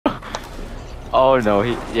Oh no,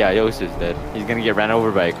 yeah, Yosef's dead. He's gonna get ran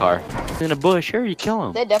over by a car. He's in a bush, hurry, kill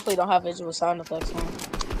him. They definitely don't have visual sound effects on.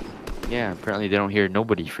 Yeah, apparently they don't hear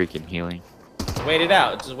nobody freaking healing. Just wait it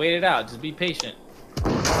out. Just wait it out. Just be patient.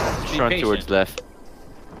 Just run towards left.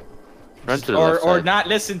 Run to the left or side. not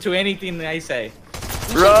listen to anything that I say.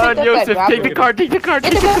 Run, Yosef! Take the car! Take the car!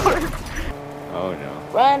 Take the car! Oh no.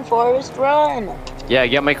 Run, Forrest, run! Yeah,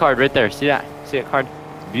 get my card right there. See that? See that card?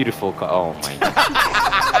 Beautiful card. Oh my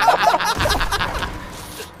god.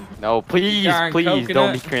 No, please, please, coconut.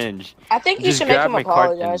 don't be cringe. I think you Just should make grab him my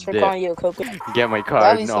card apologize for and calling you a coconut. Get my That'd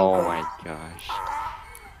card. be so No, cool. my gosh.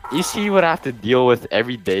 You see what I have to deal with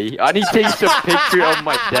every day? I need to take a picture of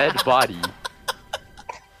my dead body.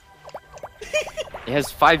 It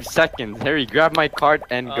has 5 seconds. Harry, grab my card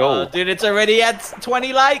and go. Dude, it's already at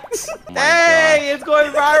 20 likes. Oh my Hey, it's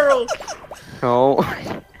going viral. Oh.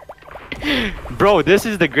 Bro, this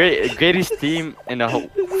is the greatest team in the whole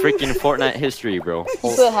freaking Fortnite history, bro. You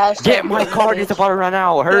put hashtag Get my card, it's about to run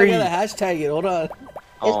out. Hurry. I gotta hashtag it. Hold on. It's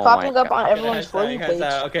Oh popping my up on God. everyone's For You page.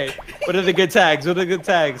 Okay, what are the good tags? What are the good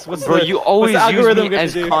tags? What's Bro, the, you always what's the use algorithm me gonna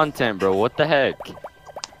as do? content, bro. What the heck?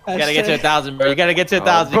 You gotta get to 1,000, bro. You gotta get to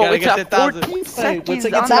 1,000. Bro, You it's gotta get to at 1,000. 14 Hey, seconds. what's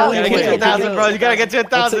it on get the to You gotta get to way. 1,000, bro. You gotta get to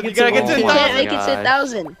 1,000. You gotta get to You Oh 1,000. can't my make it to gosh.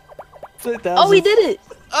 1,000. 1,000. Oh, we did it!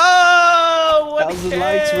 Oh, what 1,000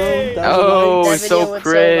 likes, bro. 1,000 Oh, That video so went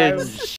so viral. cringe.